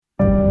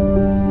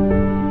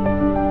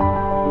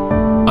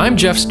I'm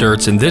Jeff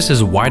Sturtz, and this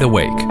is Wide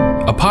Awake,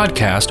 a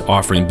podcast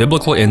offering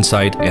biblical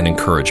insight and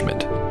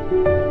encouragement.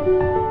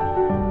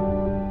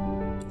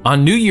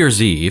 On New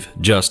Year's Eve,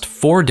 just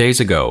 4 days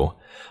ago,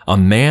 a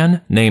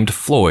man named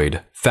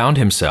Floyd found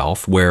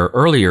himself where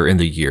earlier in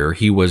the year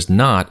he was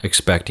not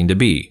expecting to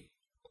be.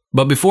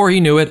 But before he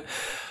knew it,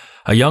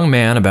 a young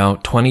man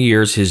about 20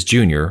 years his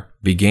junior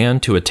began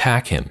to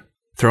attack him,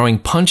 throwing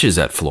punches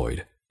at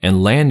Floyd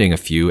and landing a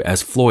few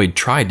as Floyd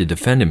tried to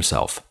defend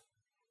himself.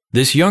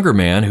 This younger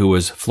man, who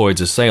was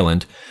Floyd's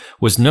assailant,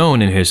 was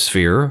known in his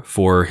sphere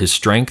for his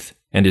strength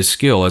and his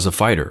skill as a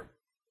fighter.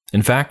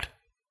 In fact,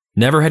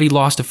 never had he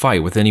lost a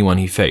fight with anyone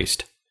he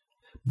faced.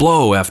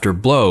 Blow after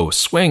blow,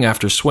 swing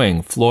after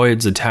swing,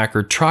 Floyd's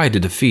attacker tried to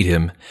defeat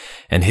him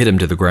and hit him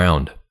to the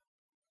ground.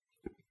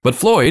 But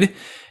Floyd,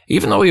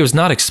 even though he was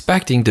not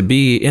expecting to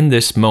be in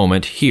this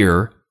moment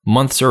here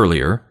months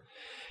earlier,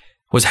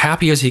 was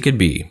happy as he could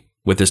be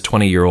with this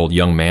 20-year-old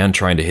young man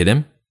trying to hit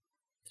him.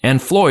 And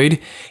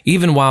Floyd,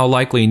 even while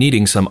likely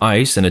needing some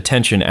ice and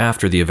attention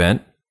after the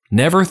event,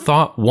 never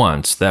thought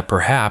once that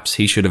perhaps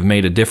he should have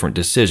made a different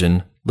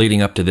decision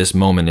leading up to this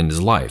moment in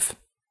his life.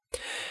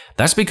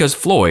 That's because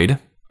Floyd,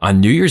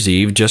 on New Year's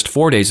Eve just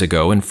 4 days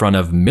ago in front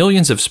of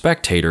millions of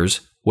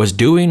spectators, was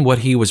doing what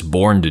he was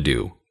born to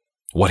do,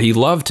 what he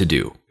loved to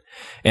do,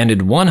 and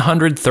in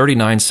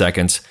 139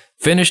 seconds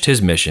finished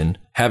his mission,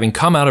 having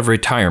come out of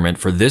retirement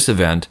for this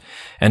event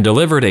and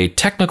delivered a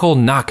technical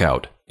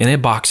knockout in a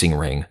boxing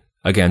ring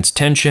against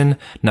Tenshin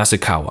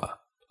Nasukawa,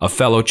 a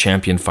fellow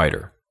champion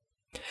fighter.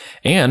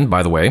 And,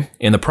 by the way,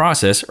 in the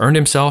process earned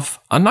himself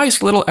a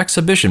nice little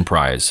exhibition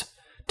prize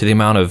to the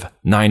amount of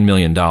 $9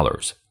 million.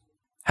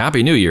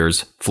 Happy New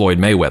Year's, Floyd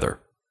Mayweather.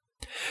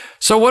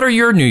 So what are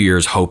your New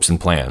Year's hopes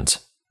and plans?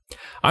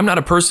 I'm not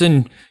a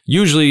person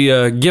usually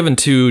given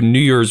to New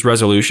Year's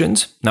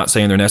resolutions, not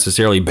saying they're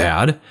necessarily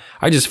bad.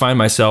 I just find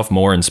myself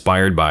more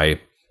inspired by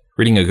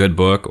reading a good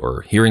book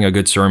or hearing a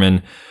good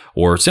sermon,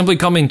 or simply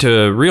coming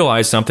to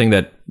realize something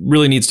that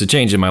really needs to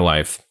change in my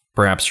life,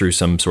 perhaps through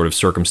some sort of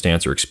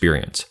circumstance or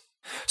experience.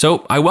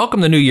 So I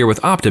welcome the new year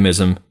with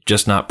optimism,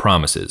 just not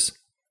promises.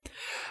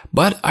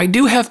 But I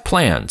do have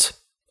plans.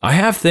 I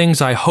have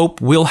things I hope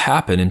will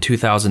happen in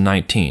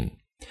 2019.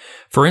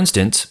 For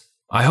instance,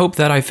 I hope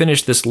that I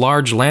finish this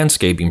large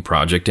landscaping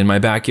project in my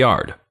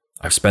backyard.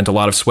 I've spent a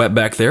lot of sweat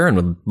back there and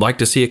would like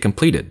to see it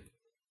completed.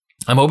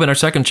 I'm hoping our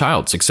second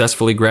child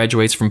successfully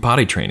graduates from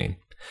potty training.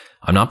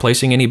 I'm not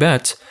placing any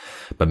bets,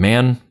 but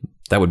man,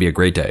 that would be a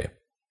great day.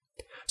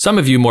 Some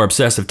of you more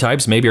obsessive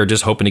types maybe are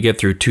just hoping to get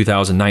through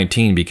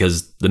 2019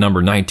 because the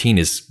number 19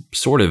 is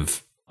sort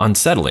of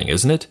unsettling,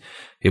 isn't it?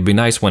 It'd be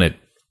nice when it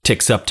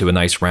ticks up to a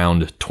nice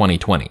round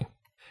 2020.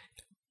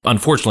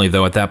 Unfortunately,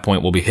 though, at that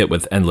point we'll be hit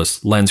with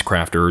endless Lens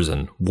Crafters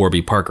and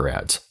Warby Parker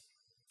ads.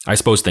 I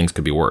suppose things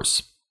could be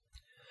worse.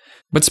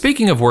 But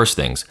speaking of worse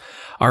things,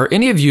 are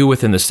any of you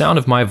within the sound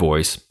of my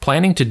voice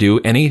planning to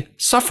do any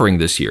suffering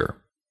this year?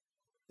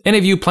 Any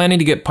of you planning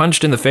to get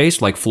punched in the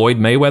face like Floyd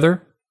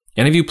Mayweather?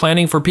 Any of you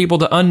planning for people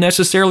to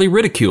unnecessarily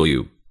ridicule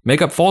you,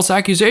 make up false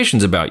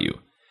accusations about you,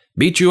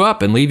 beat you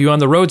up and leave you on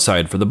the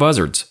roadside for the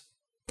buzzards?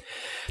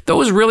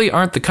 Those really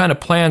aren't the kind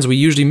of plans we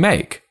usually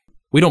make.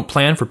 We don't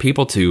plan for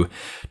people to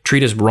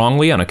treat us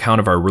wrongly on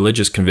account of our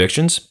religious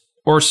convictions,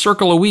 or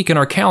circle a week in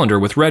our calendar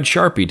with red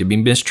Sharpie to be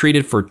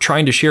mistreated for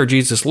trying to share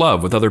Jesus'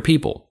 love with other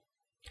people.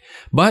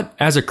 But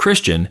as a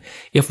Christian,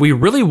 if we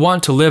really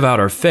want to live out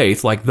our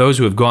faith like those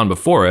who have gone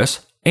before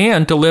us,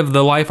 and to live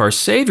the life our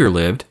Savior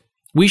lived,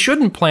 we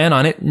shouldn't plan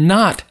on it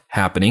not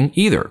happening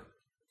either.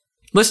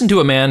 Listen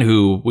to a man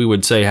who we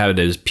would say had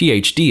his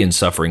PhD in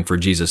suffering for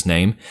Jesus'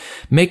 name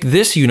make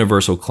this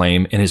universal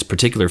claim in his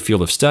particular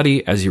field of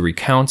study as he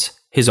recounts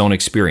his own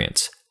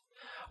experience.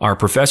 Our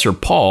professor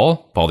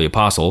Paul the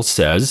Apostle,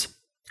 says,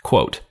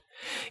 quote,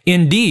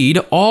 "Indeed,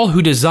 all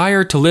who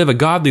desire to live a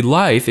godly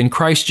life in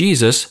Christ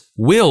Jesus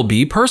will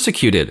be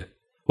persecuted,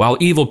 while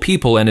evil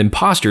people and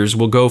impostors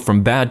will go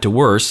from bad to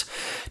worse,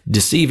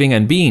 deceiving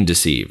and being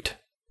deceived."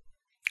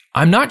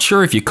 I'm not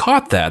sure if you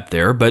caught that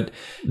there, but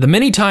the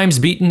many times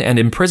beaten and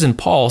imprisoned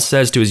Paul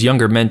says to his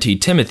younger mentee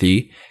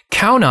Timothy,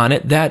 count on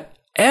it that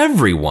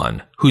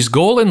everyone whose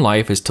goal in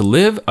life is to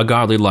live a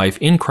godly life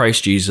in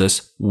Christ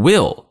Jesus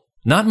will,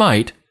 not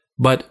might,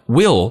 but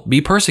will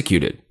be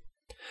persecuted.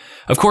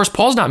 Of course,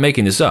 Paul's not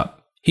making this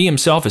up. He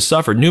himself has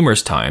suffered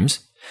numerous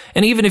times,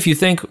 and even if you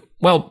think,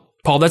 well,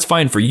 Paul, that's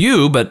fine for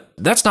you, but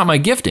that's not my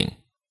gifting.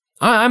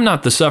 I'm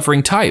not the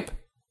suffering type.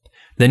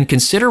 Then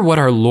consider what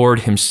our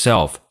Lord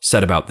himself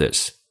said about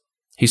this.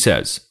 He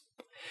says,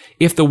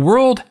 "If the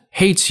world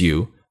hates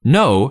you,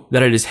 know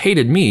that it has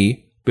hated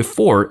me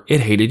before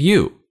it hated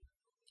you.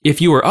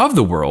 If you were of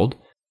the world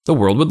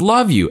would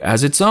love you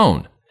as its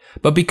own.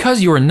 But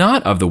because you are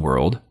not of the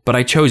world, but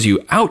I chose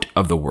you out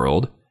of the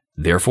world,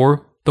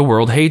 therefore the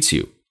world hates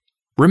you.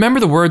 Remember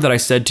the word that I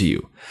said to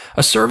you,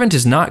 a servant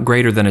is not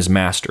greater than his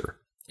master.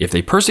 If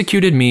they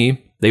persecuted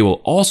me, they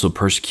will also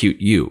persecute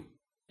you.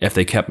 If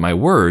they kept my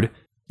word,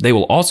 they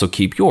will also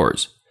keep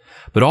yours.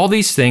 But all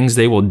these things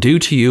they will do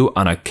to you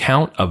on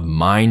account of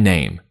my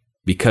name,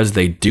 because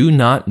they do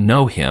not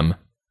know him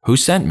who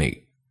sent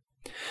me.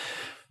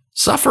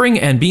 Suffering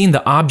and being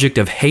the object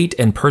of hate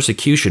and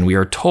persecution, we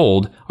are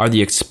told, are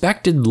the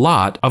expected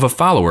lot of a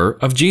follower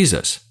of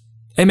Jesus.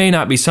 It may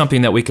not be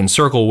something that we can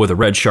circle with a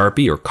red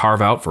Sharpie or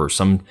carve out for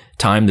some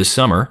time this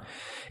summer.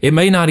 It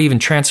may not even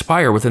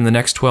transpire within the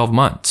next 12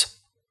 months.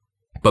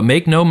 But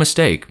make no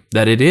mistake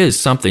that it is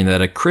something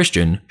that a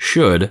Christian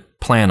should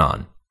plan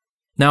on.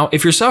 Now,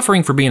 if you're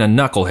suffering for being a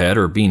knucklehead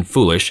or being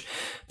foolish,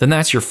 then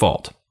that's your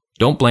fault.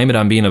 Don't blame it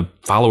on being a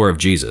follower of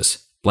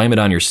Jesus. Blame it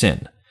on your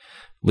sin.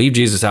 Leave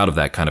Jesus out of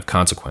that kind of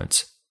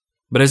consequence.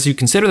 But as you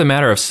consider the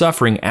matter of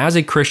suffering as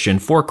a Christian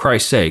for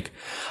Christ's sake,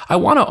 I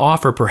want to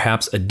offer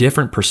perhaps a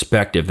different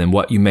perspective than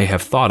what you may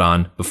have thought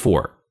on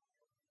before.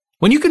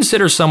 When you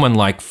consider someone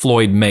like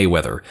Floyd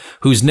Mayweather,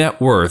 whose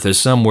net worth is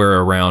somewhere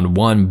around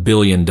 $1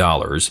 billion,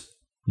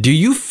 do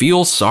you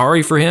feel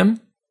sorry for him?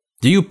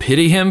 Do you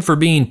pity him for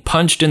being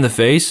punched in the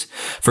face,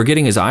 for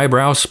getting his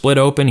eyebrow split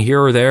open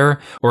here or there,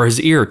 or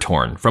his ear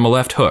torn from a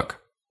left hook?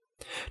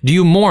 Do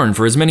you mourn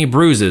for his many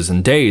bruises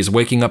and days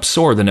waking up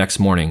sore the next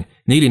morning,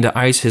 needing to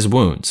ice his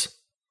wounds?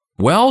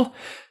 Well,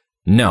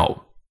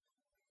 no.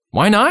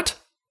 Why not?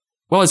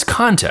 Well, it's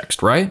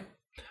context, right?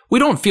 We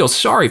don't feel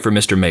sorry for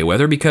Mr.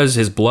 Mayweather because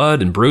his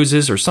blood and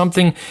bruises are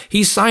something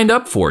he signed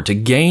up for to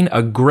gain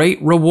a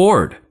great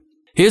reward.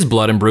 His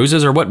blood and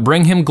bruises are what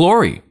bring him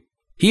glory.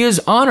 He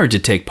is honored to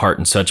take part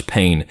in such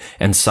pain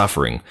and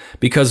suffering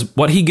because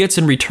what he gets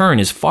in return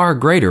is far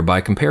greater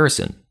by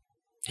comparison.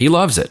 He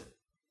loves it.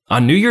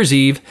 On New Year's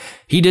Eve,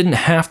 he didn't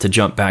have to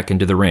jump back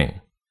into the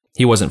ring.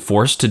 He wasn't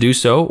forced to do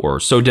so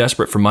or so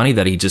desperate for money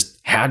that he just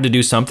had to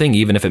do something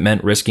even if it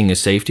meant risking his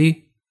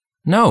safety.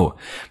 No,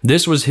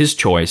 this was his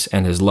choice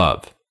and his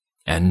love.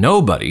 And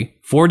nobody,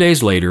 4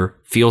 days later,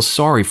 feels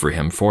sorry for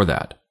him for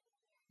that.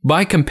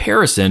 By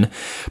comparison,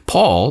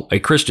 Paul, a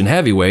Christian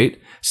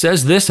heavyweight,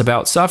 says this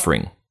about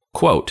suffering,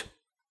 quote,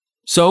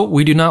 "So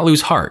we do not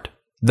lose heart.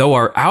 Though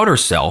our outer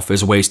self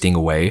is wasting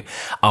away,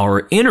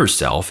 our inner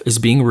self is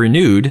being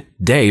renewed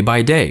day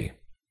by day.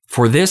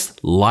 For this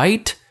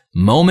light,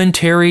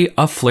 momentary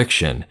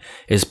affliction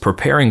is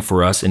preparing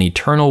for us an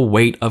eternal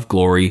weight of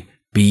glory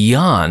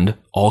beyond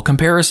all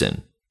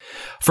comparison."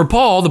 For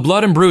Paul, the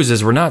blood and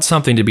bruises were not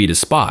something to be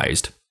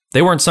despised.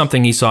 They weren't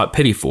something he sought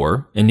pity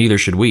for, and neither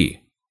should we.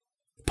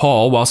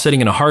 Paul, while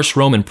sitting in a harsh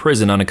Roman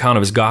prison on account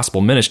of his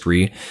gospel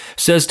ministry,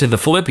 says to the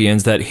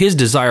Philippians that his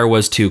desire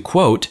was to,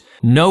 quote,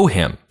 "know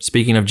him,"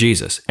 speaking of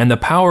Jesus, "and the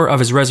power of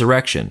his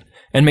resurrection,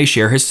 and may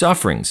share his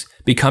sufferings,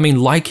 becoming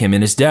like him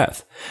in his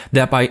death,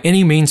 that by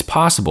any means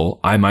possible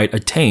I might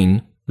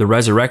attain the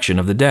resurrection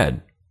of the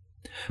dead."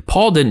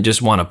 Paul didn't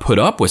just want to put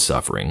up with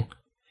suffering.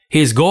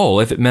 His goal,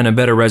 if it meant a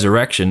better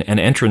resurrection and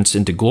entrance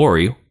into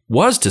glory,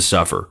 was to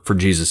suffer for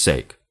Jesus'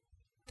 sake.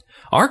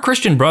 Our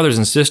Christian brothers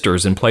and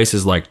sisters in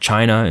places like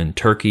China and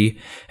Turkey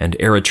and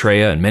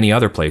Eritrea and many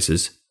other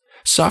places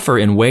suffer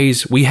in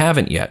ways we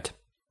haven't yet,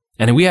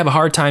 and we have a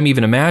hard time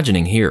even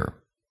imagining here.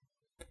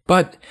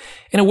 But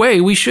in a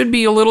way, we should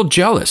be a little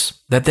jealous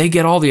that they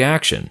get all the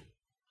action.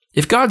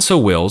 If God so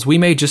wills, we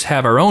may just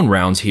have our own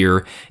rounds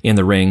here in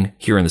the ring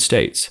here in the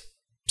States.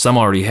 Some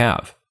already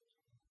have.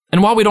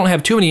 And while we don't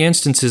have too many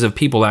instances of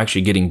people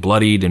actually getting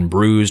bloodied and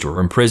bruised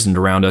or imprisoned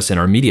around us in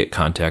our immediate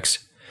context,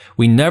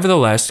 we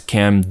nevertheless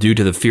can, due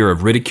to the fear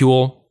of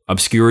ridicule,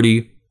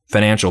 obscurity,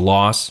 financial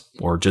loss,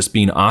 or just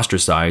being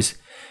ostracized,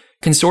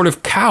 can sort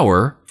of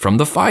cower from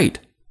the fight,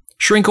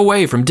 shrink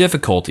away from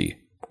difficulty,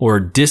 or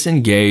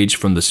disengage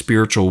from the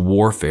spiritual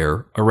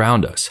warfare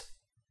around us.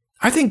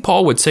 I think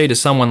Paul would say to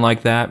someone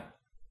like that,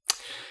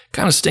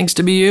 "Kind of stinks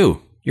to be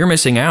you. You're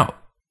missing out."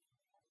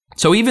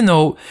 So even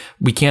though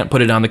we can't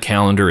put it on the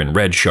calendar in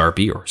red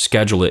Sharpie or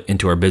schedule it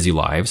into our busy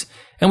lives,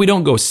 and we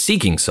don't go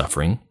seeking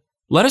suffering,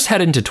 let us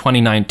head into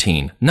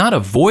 2019, not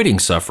avoiding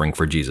suffering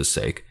for Jesus'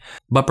 sake,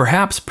 but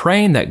perhaps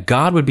praying that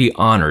God would be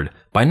honored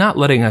by not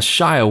letting us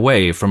shy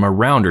away from a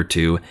round or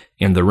two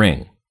in the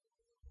ring.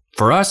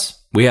 For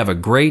us, we have a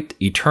great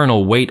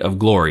eternal weight of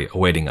glory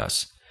awaiting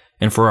us,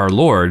 and for our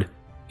Lord,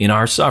 in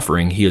our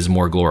suffering, He is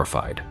more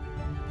glorified.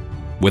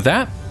 With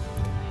that,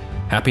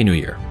 Happy New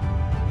Year.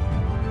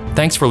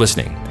 Thanks for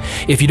listening.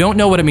 If you don't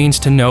know what it means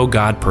to know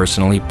God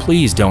personally,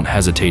 please don't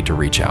hesitate to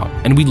reach out.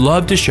 And we'd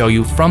love to show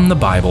you from the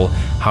Bible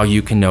how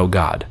you can know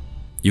God.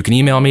 You can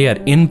email me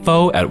at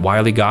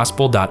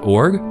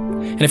info@wileygospel.org.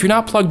 And if you're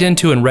not plugged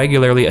into and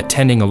regularly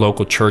attending a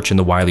local church in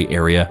the Wiley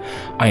area,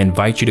 I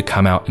invite you to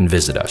come out and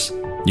visit us.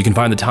 You can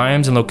find the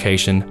times and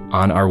location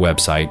on our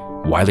website,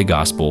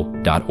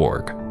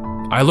 wileygospel.org.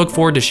 I look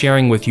forward to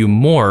sharing with you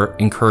more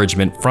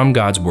encouragement from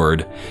God's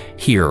Word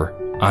here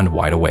on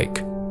Wide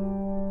Awake.